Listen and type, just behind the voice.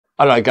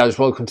Alright guys,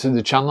 welcome to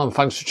the channel and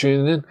thanks for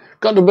tuning in.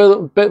 Got a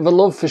bit of a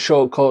love for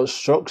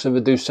short-course trucks, if I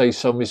do say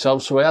so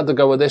myself, so I had to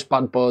go with this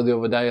bad boy the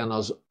other day and I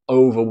was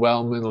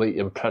overwhelmingly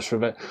impressed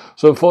with it.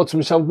 So I thought to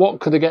myself,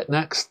 what could I get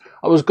next?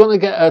 I was going to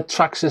get a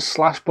Traxxas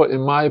Slash, but in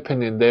my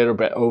opinion they're a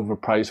bit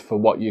overpriced for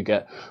what you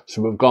get.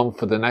 So we've gone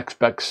for the next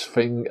best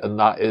thing, and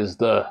that is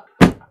the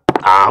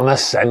Arrma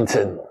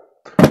Senton.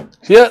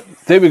 Yeah,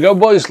 there we go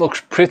boys,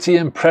 looks pretty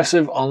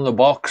impressive on the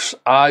box.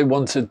 I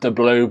wanted the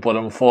blue, but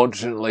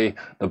unfortunately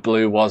the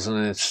blue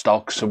wasn't in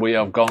stock, so we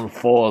have gone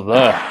for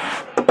the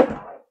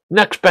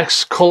next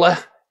best colour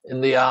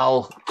in the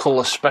AL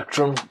colour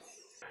spectrum.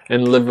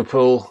 In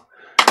Liverpool,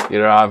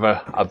 you're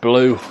either a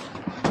blue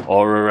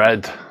or a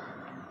red,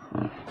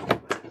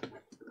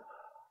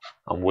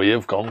 and we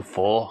have gone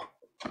for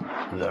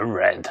the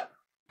red.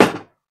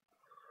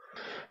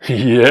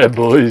 Yeah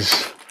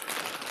boys.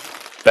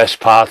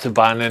 Best part of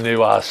buying a new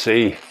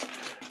RC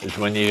is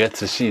when you get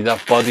to see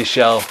that body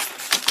shell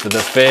for the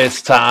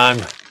first time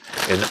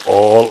in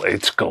all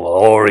its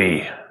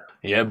glory.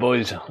 Yeah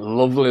boys,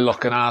 lovely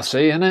looking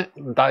RC,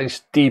 innit?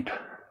 Nice deep,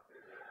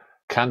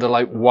 kind of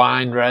like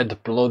wine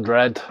red, blood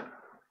red.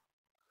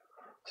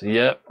 So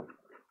yeah,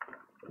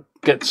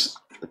 it's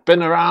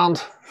been around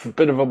for a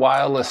bit of a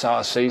while, this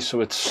RC,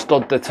 so it's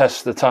stood the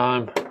test of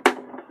time.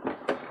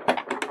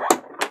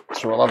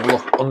 So we'll have a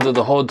look under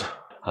the hood.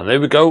 And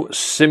there we go,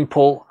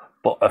 simple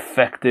but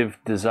effective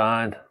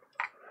design.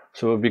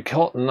 So we'll be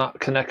cutting that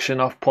connection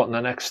off, putting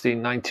an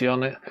XT90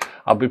 on it.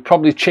 I'll be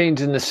probably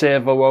changing the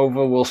servo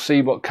over. We'll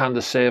see what kind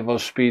of servo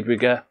speed we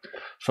get.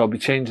 So I'll be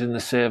changing the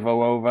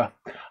servo over,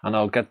 and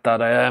I'll get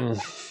that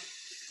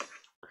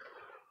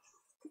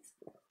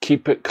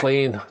keep it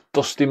clean,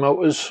 dusty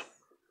motors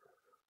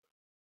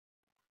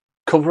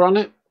cover on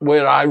it.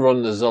 Where I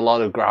run, there's a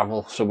lot of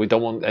gravel, so we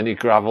don't want any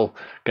gravel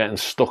getting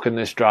stuck in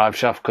this drive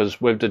shaft,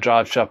 because with the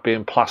drive shaft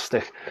being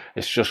plastic,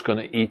 it's just going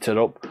to eat it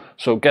up.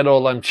 So get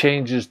all them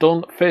changes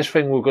done. First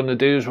thing we're going to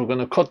do is we're going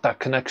to cut that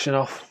connection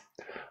off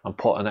and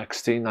put an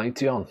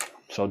XT90 on.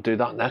 So I'll do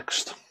that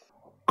next.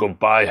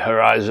 Goodbye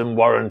Horizon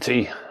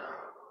warranty.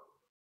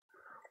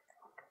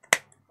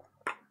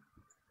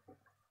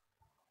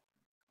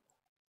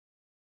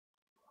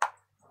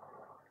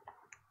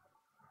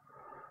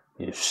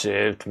 You've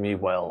served me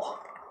well.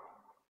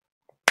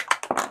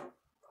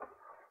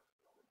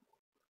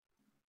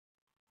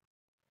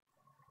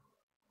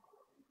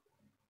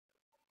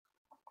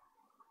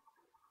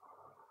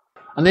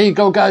 And there you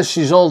go guys,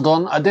 she's all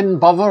done. I didn't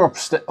bother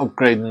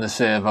upgrading the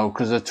servo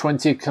because a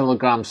 20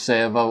 kilogram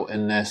servo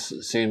in this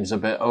seems a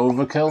bit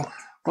overkill.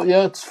 But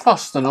yeah, it's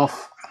fast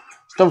enough.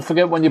 Don't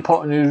forget, when you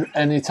put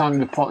anytime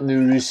you put a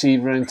new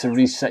receiver in, to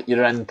reset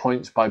your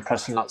endpoints by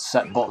pressing that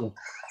set button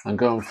and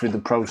going through the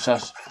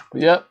process.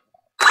 But yeah,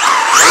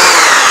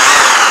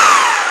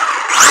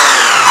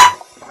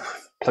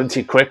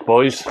 plenty quick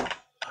boys.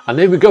 And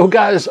there we go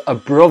guys, a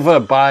brother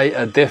by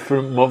a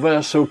different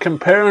mother. So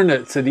comparing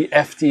it to the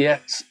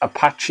FDX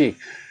Apache,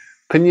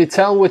 can you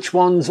tell which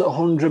one's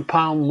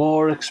 £100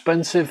 more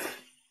expensive?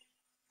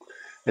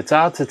 It's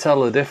hard to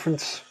tell the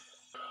difference.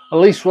 At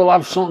least we'll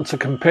have something to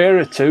compare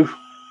it to.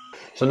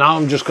 So now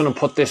I'm just going to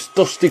put this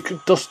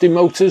dusty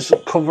motors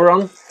cover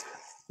on.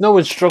 No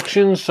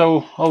instructions,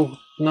 so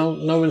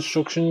no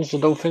instructions I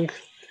don't think.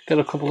 Get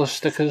a couple of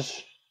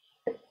stickers.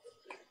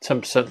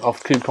 10%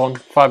 off coupon,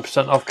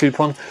 5% off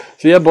coupon.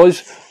 So yeah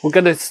boys, we'll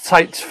get it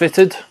tight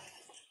fitted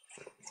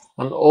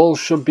and all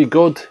should be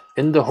good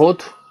in the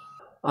hood.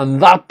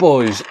 And that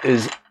boys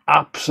is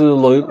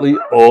absolutely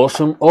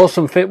awesome.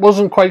 Awesome fit.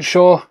 Wasn't quite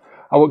sure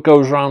how it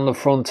goes around the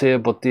front here,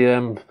 but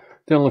the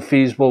only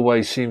feasible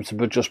way seems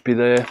to just be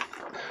there.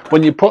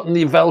 When you're putting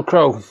the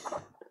Velcro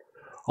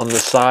on the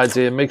sides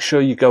here, make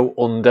sure you go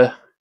under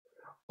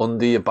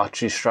your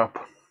battery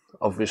strap,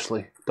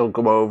 obviously. Don't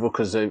go over,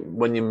 because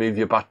when you move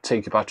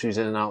take your batteries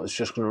in and out, it's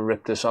just going to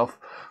rip this off.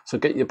 So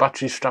get your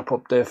battery strap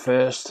up there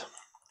first.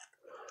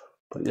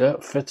 But yeah,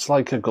 it fits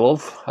like a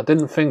glove. I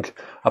didn't think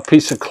a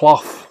piece of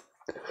cloth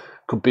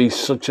could be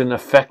such an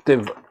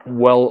effective,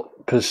 well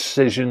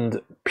precisioned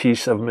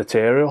piece of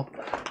material.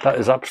 That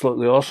is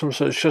absolutely awesome.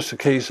 So it's just a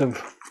case of,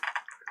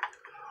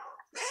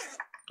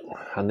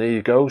 and there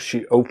you go,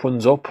 she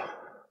opens up.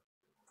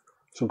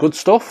 So good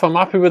stuff. I'm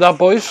happy with that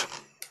boys.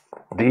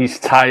 These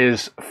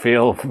tyres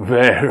feel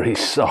very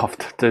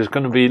soft. There's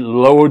going to be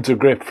loads of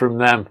grip from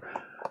them,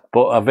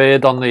 but I've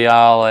heard on the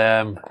AL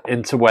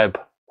interweb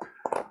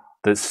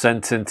that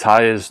Senton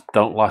tyres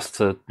don't last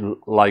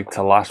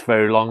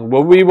very long.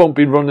 Well, we won't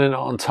be running it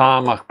on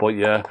tarmac, but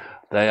yeah,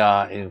 they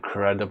are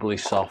incredibly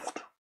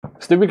soft.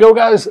 So there we go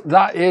guys,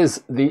 that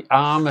is the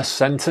Arrma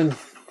Senton.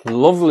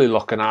 Lovely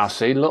looking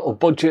RC, little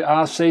budget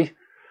RC.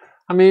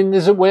 I mean,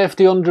 is it worth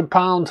the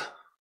 £100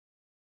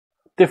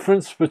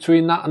 difference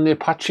between that and the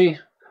Apache?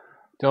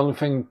 The only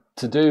thing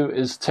to do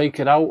is take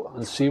it out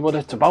and see what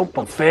it's about.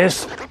 But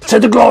first, to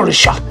the glory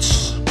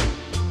shots.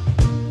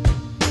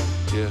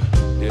 Yeah.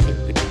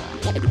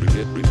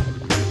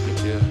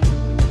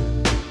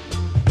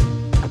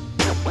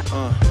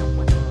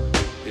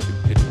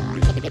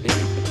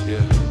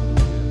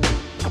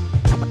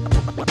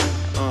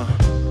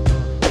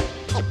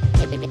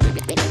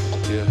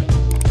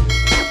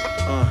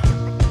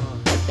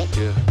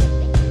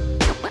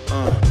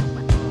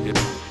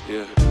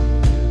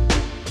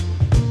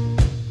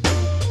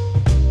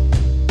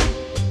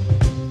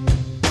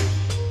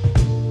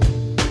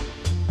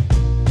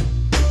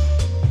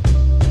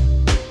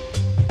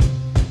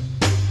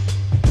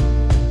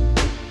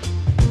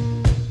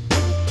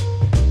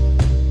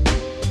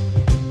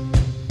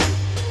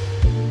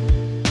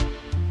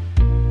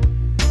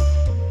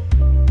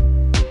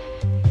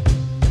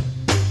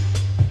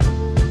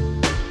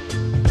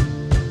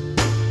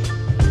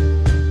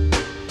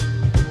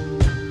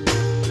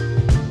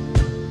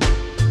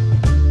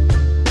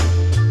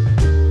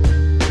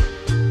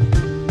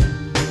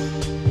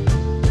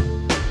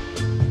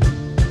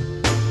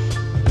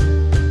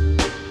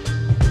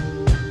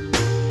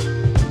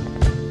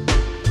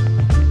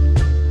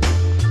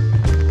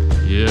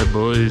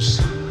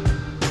 boys.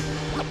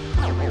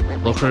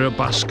 Look at her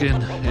basking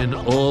in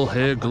all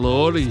her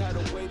glory.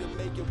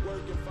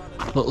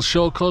 Little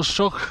short course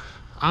truck,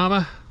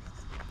 Arrma.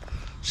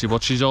 See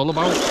what she's all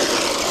about.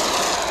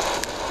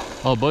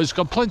 Oh boys,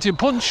 got plenty of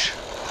punch.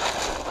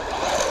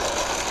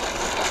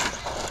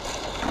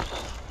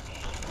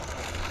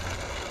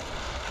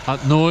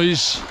 That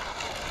noise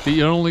that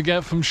you only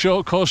get from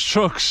short course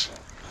trucks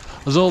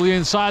as all the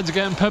insides are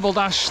getting pebble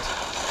dashed.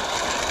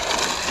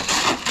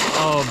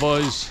 Oh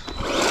boys,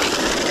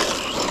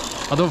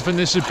 I don't think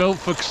this is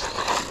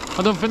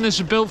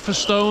built for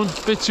stone.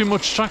 Bit too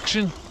much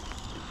traction.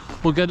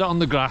 We'll get it on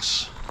the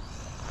grass.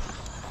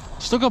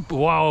 Stuck up.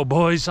 Wow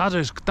boys, that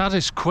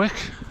is quick.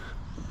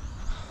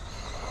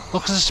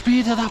 Look at the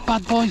speed of that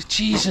bad boy.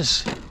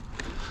 Jesus,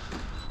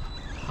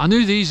 I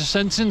knew these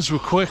Sentons were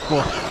quick,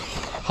 but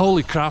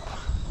holy crap,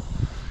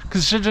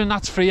 considering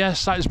that's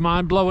 3S, that is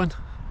mind-blowing.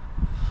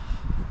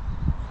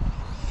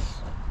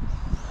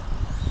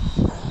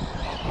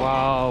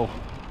 Wow,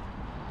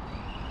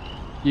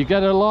 you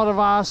get a lot of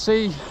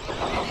RC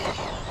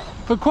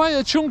for quite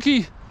a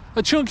chunky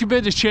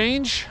bit of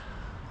change.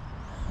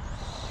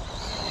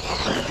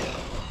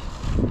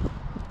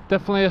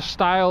 Definitely a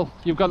style,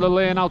 you've got to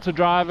learn how to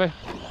drive it.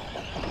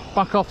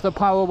 Back off the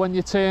power when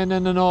you're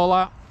turning and all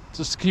that,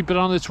 just to keep it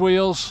on its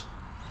wheels.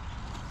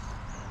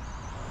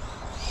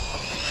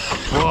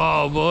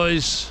 Whoa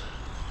boys.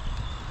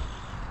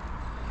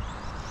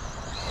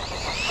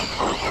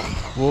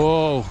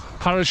 Whoa,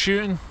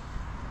 parachuting.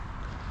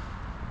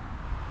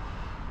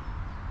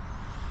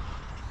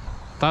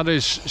 That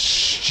is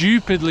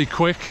stupidly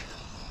quick.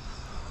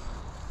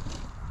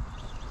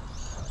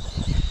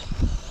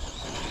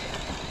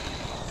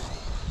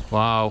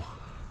 Wow.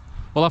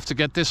 We'll have to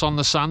get this on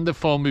the sand at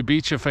Formby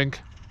Beach, I think.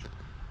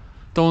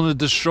 Don't want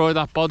to destroy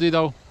that body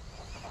though.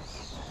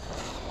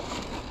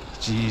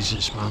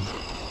 Jesus, man.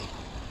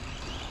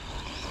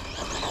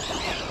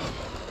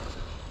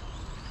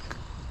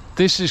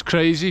 This is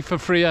crazy for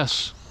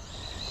 3S.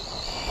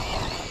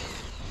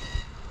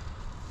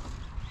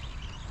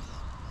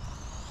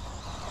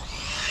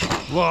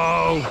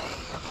 Whoa.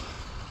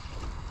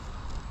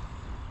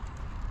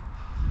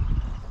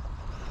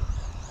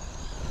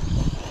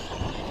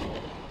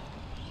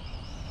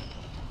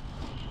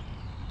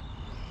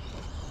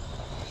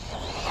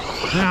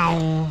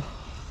 Now.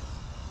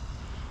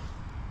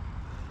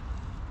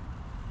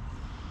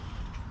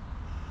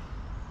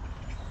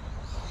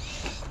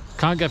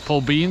 Can't get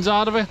full beans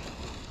out of it.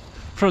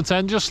 Front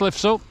end just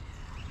lifts up.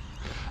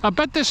 I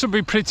bet this will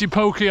be pretty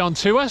pokey on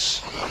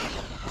 2S.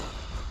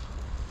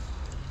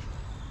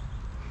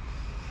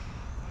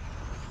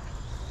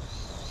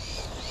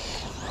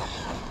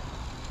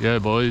 Yeah,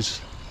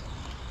 boys.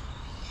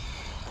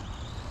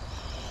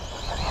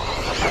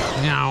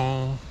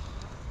 Meow.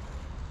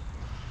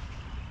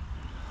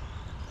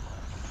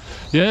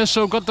 Yeah,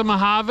 so got the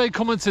Mojave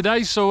coming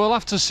today, so we'll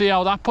have to see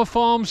how that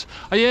performs.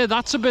 Oh yeah,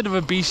 that's a bit of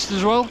a beast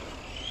as well.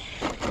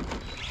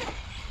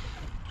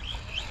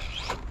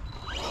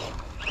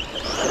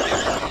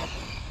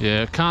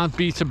 Yeah, can't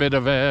beat a bit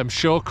of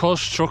short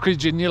course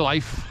truckage in your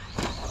life.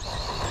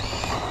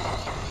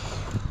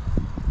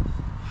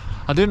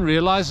 I didn't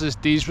realise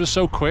these were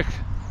so quick.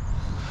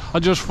 I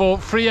just thought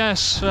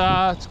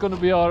 3S, it's going to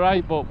be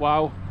alright, but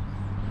wow.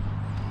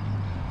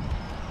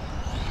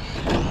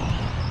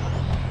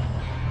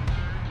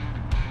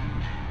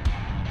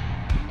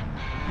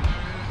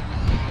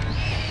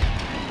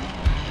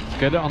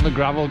 Get it on the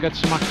gravel, get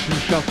some action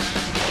shots.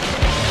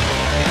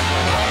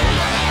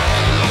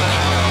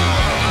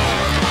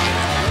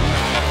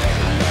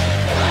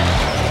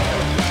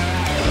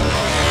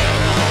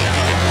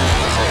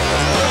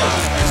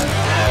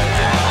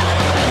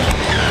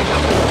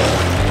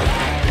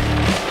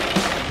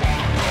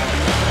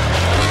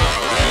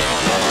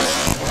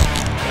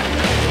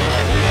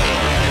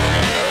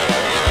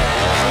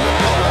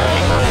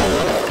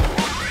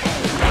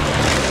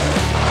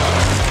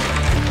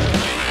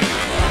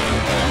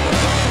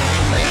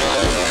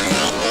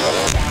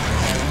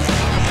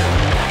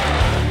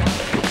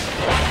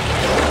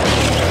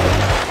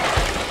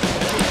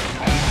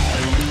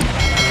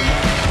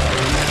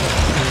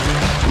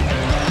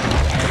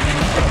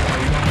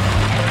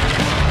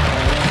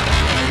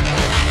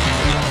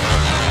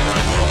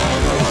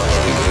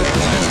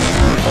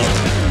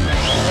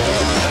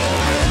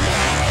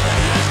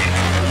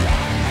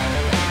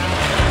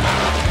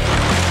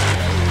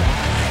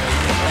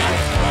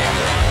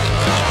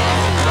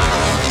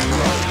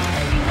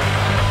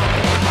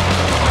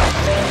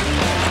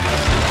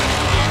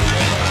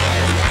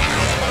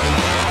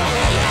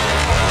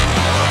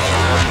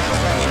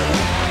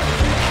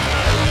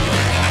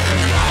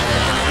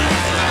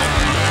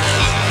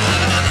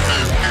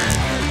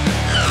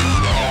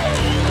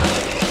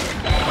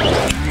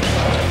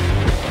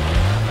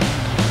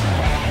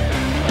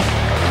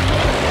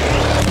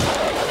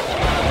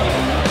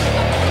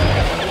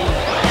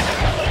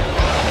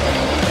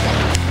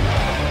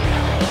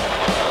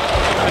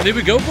 And here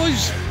we go,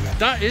 boys.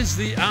 That is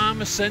the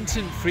Arrma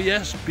Senton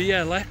 3S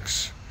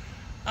BLX.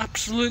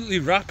 Absolutely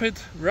rapid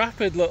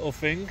little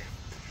thing.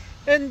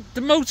 And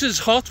the motor's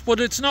hot, but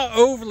it's not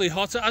overly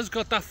hot. It has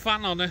got that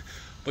fan on it.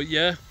 But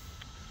yeah,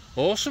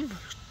 awesome.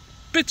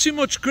 Bit too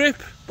much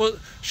grip, but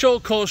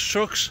short course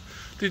trucks,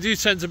 they do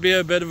tend to be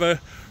a bit of a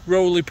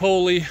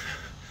roly-poly,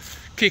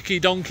 kicky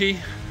donkey.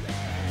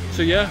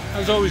 So yeah,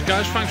 as always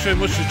guys, thanks very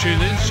much for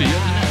tuning in. See you in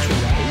the next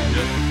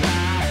one.